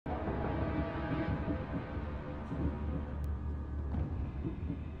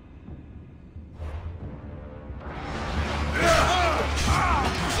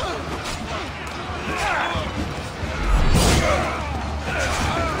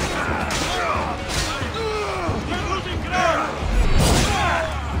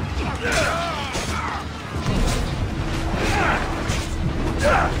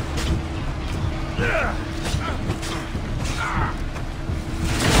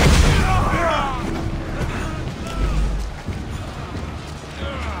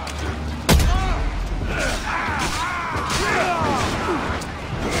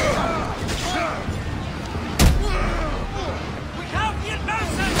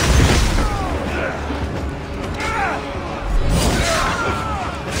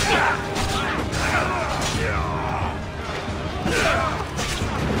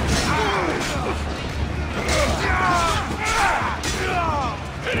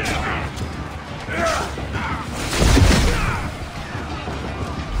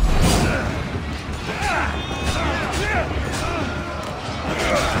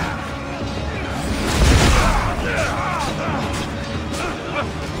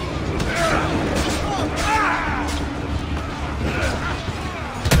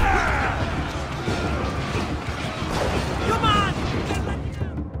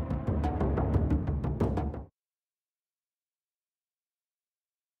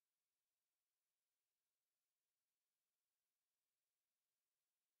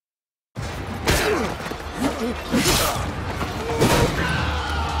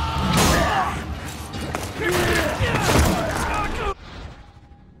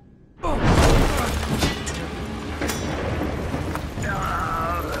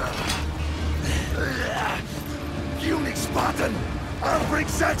Spartan! I'll bring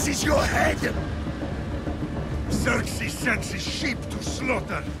Xerxes your head! Xerxes sends his sheep to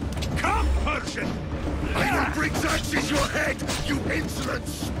slaughter. Come, Persian! I will bring Xerxes your head, you insolent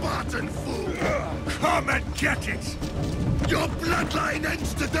Spartan fool! Come and get it! Your bloodline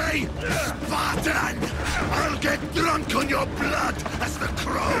ends today, Spartan! I'll get drunk on your blood as the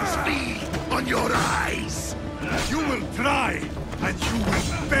crows feed on your eyes! You will try, and you will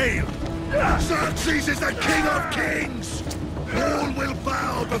fail! Xerxes is the king of kings! All will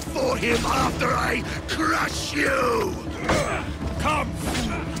bow before him after I crush you! Come,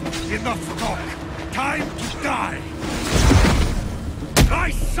 fool! Enough talk! Time to die!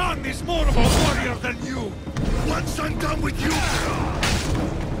 My son is more of a warrior than you! Once I'm done with you...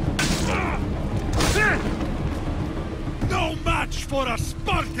 No match for a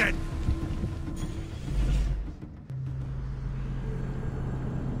Spartan!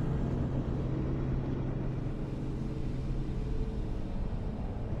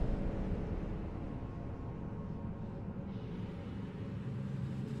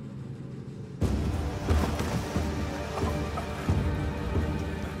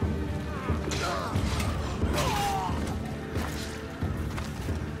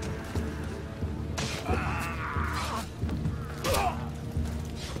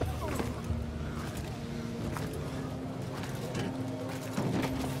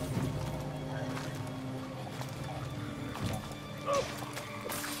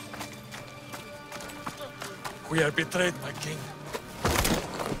 We are betrayed, my king.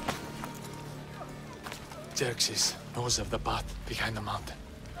 Xerxes knows of the path behind the mountain.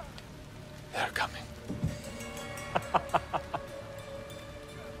 They are coming.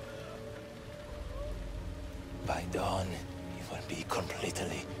 By dawn, you will be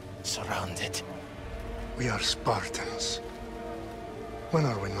completely surrounded. We are Spartans. When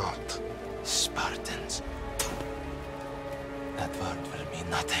are we not? Spartans. That word will mean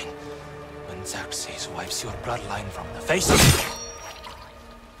nothing when Xerxes wipes your bloodline from the face of it.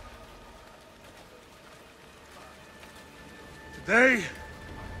 Today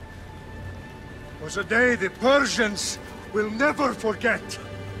was a day the Persians will never forget.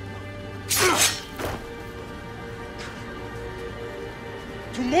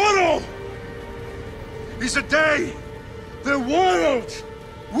 Tomorrow is a day the world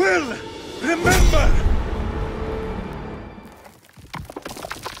will remember.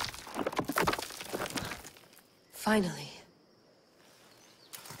 Finally.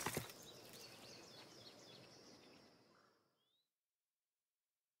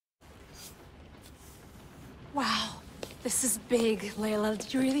 Wow, this is big, Layla.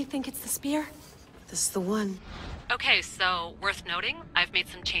 Do you really think it's the spear? This is the one. Okay, so worth noting, I've made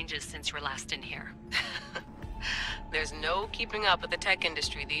some changes since you were last in here. There's no keeping up with the tech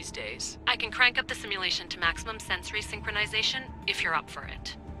industry these days. I can crank up the simulation to maximum sensory synchronization if you're up for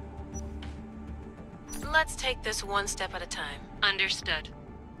it. Let's take this one step at a time. Understood.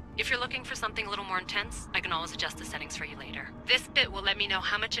 If you're looking for something a little more intense, I can always adjust the settings for you later. This bit will let me know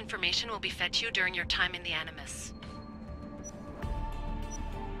how much information will be fed to you during your time in the Animus.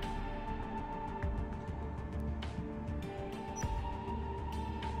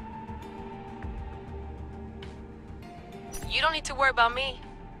 You don't need to worry about me.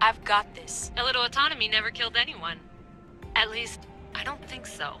 I've got this. A little autonomy never killed anyone. At least, I don't think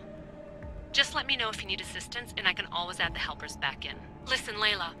so. Just let me know if you need assistance, and I can always add the helpers back in. Listen,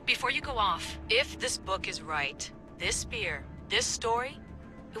 Layla, before you go off... If this book is right, this spear, this story,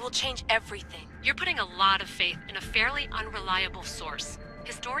 it will change everything. You're putting a lot of faith in a fairly unreliable source.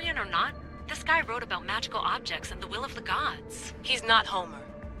 Historian or not, this guy wrote about magical objects and the will of the gods. He's not Homer.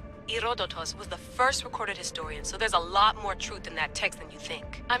 Herodotus was the first recorded historian, so there's a lot more truth in that text than you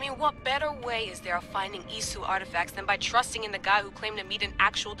think. I mean, what better way is there of finding Isu artifacts than by trusting in the guy who claimed to meet an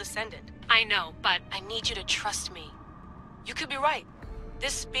actual descendant? I know, but... I need you to trust me. You could be right.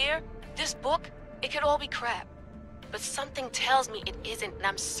 This spear, this book, it could all be crap. But something tells me it isn't, and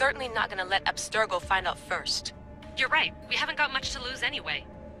I'm certainly not gonna let Abstergo find out first. You're right. We haven't got much to lose anyway.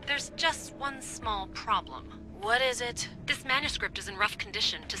 There's just one small problem. What is it? This manuscript is in rough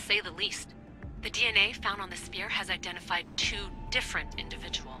condition, to say the least. The DNA found on the spear has identified 2 different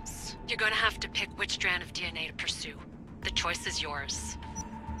individuals. You're going to have to pick which strand of DNA to pursue. The choice is yours.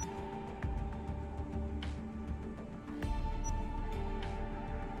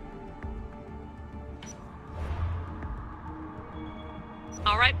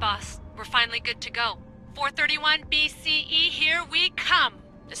 All right, boss. We're finally good to go. 431 BCE, here we come!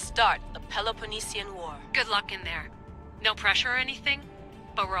 To start the Peloponnesian War. Good luck in there. No pressure or anything,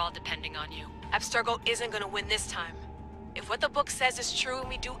 but we're all depending on you. Abstergo isn't gonna win this time. If what the book says is true and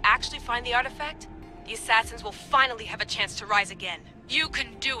we do actually find the artifact, the assassins will finally have a chance to rise again. You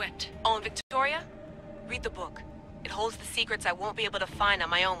can do it! Oh, and Victoria? Read the book. It holds the secrets I won't be able to find on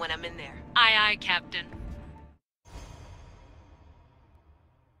my own when I'm in there. Aye, aye, Captain.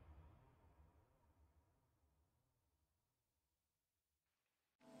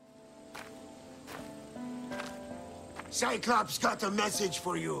 Cyclops got a message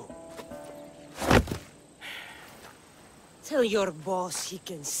for you. Tell your boss he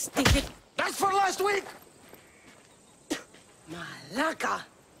can stick it. That's for last week! Malaka!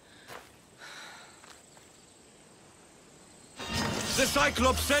 The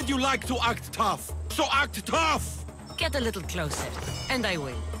Cyclops said you like to act tough, so act tough! Get a little closer, and I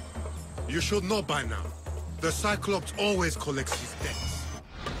will. You should know by now. The Cyclops always collects his debts.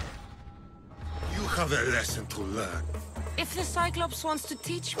 You have a lesson to learn. If the Cyclops wants to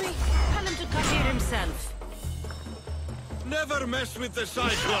teach me, tell him to come here himself. Never mess with the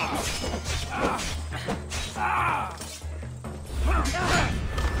Cyclops!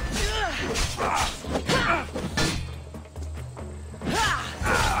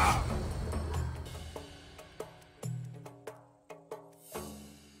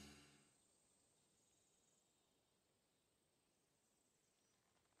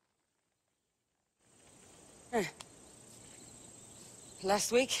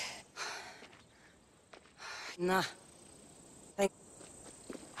 Last week? Nah.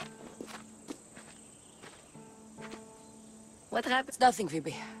 What happened? Nothing,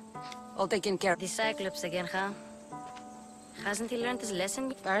 Phoebe. All taken care of. The Cyclops again, huh? Hasn't he learned his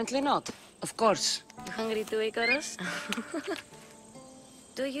lesson? Apparently not. Of course. You hungry too, Icarus?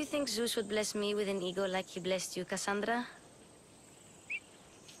 Do you think Zeus would bless me with an ego like he blessed you, Cassandra?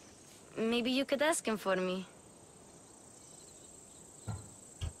 Maybe you could ask him for me.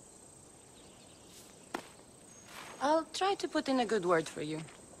 I'll try to put in a good word for you.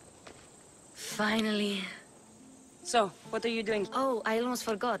 Finally. So, what are you doing? Oh, I almost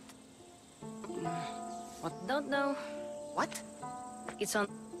forgot. What? Don't know. What? It's on...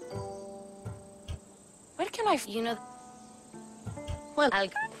 Where can I... You know... Well, I'll...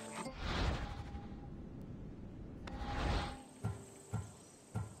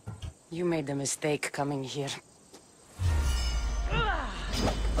 You made a mistake coming here.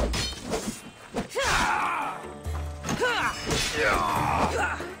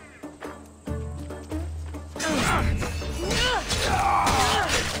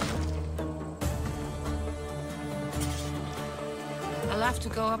 I'll have to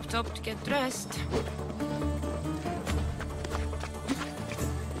go up top to get dressed.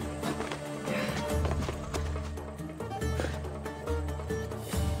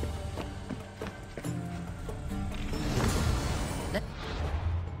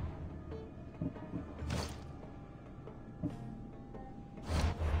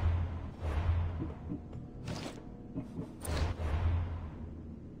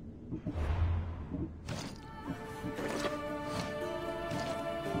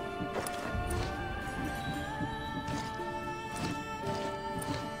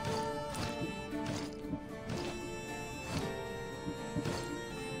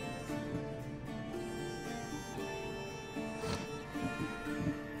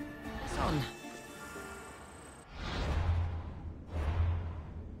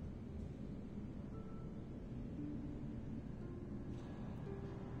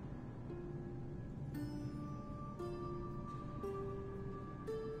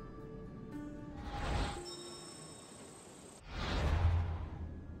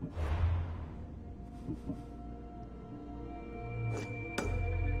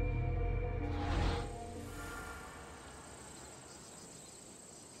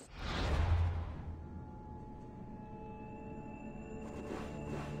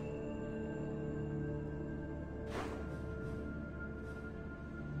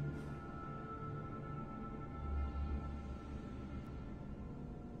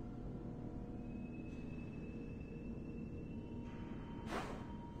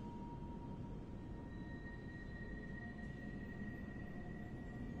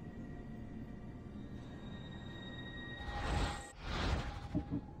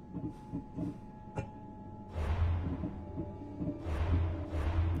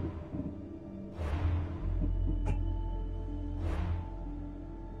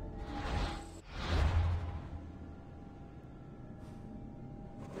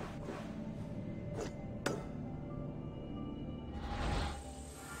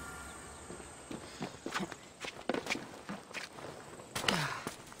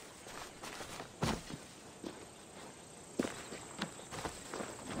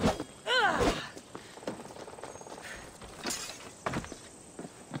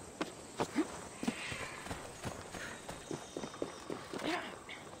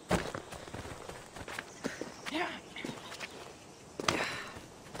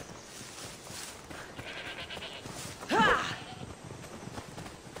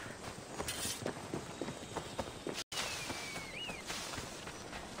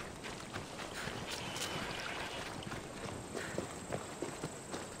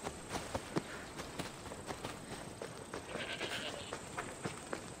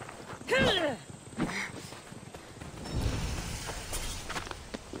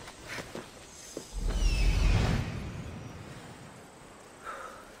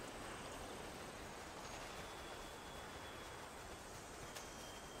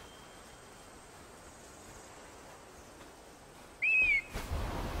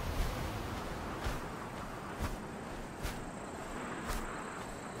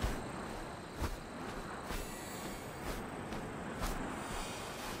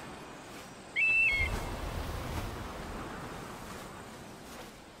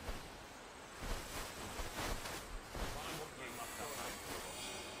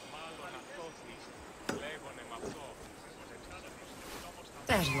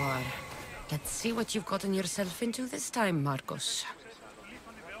 There you are. Let's see what you've gotten yourself into this time, Marcos.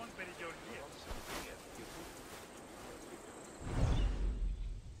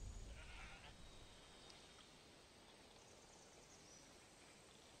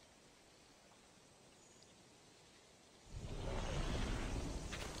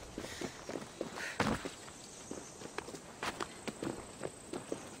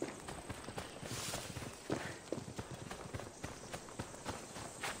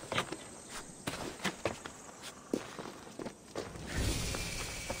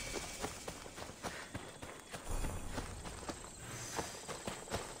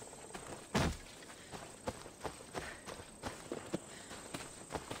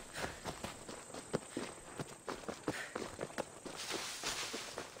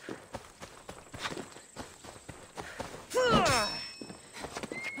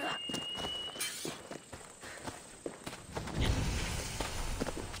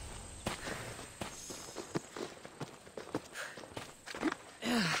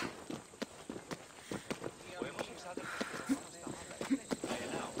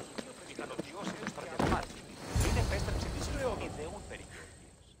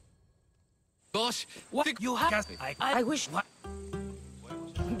 Boss, what you have? I wish.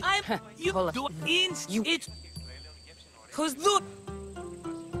 I'm you do you it. Cause look,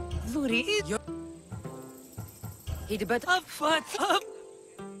 Luri is your. He'd bet Up.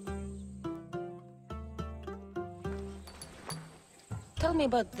 Tell me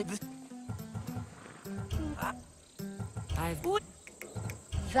about the. I've What?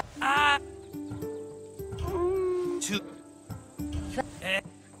 To.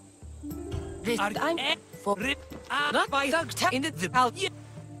 this time for Rip. not by In the out.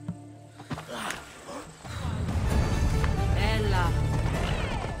 Ella.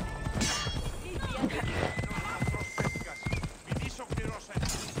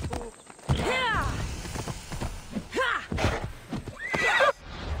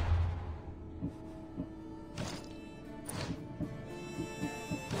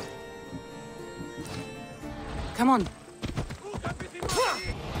 Come on.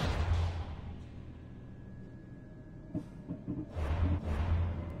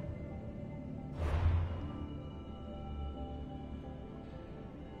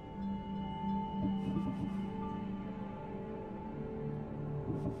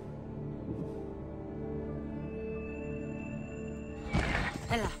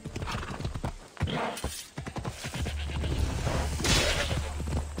 Ella.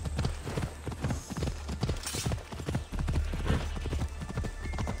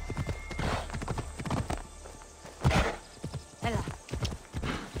 Ella.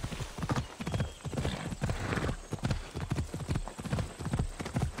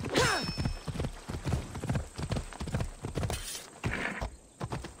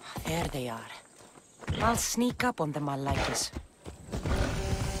 There they are. I'll sneak up on them like this.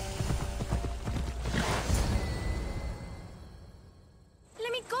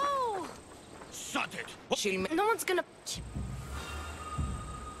 Let me go! Shut it. No one's gonna...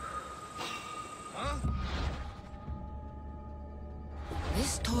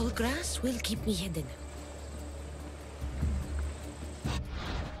 This tall grass will keep me hidden.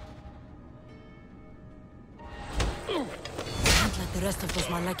 Can't let the rest of those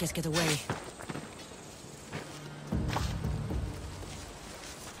malakas get away.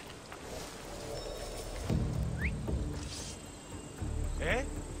 Eh?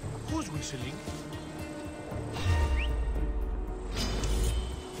 Who's whistling?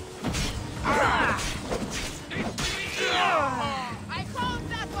 I thought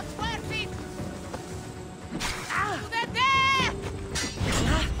that was worth it! To the death!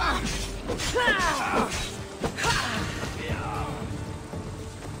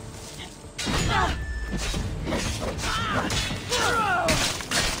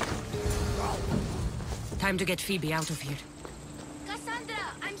 Time to get Phoebe out of here. Cassandra,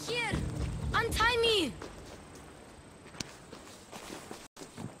 I'm here! Untie me!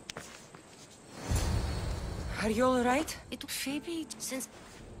 Are you all right? Phoebe, since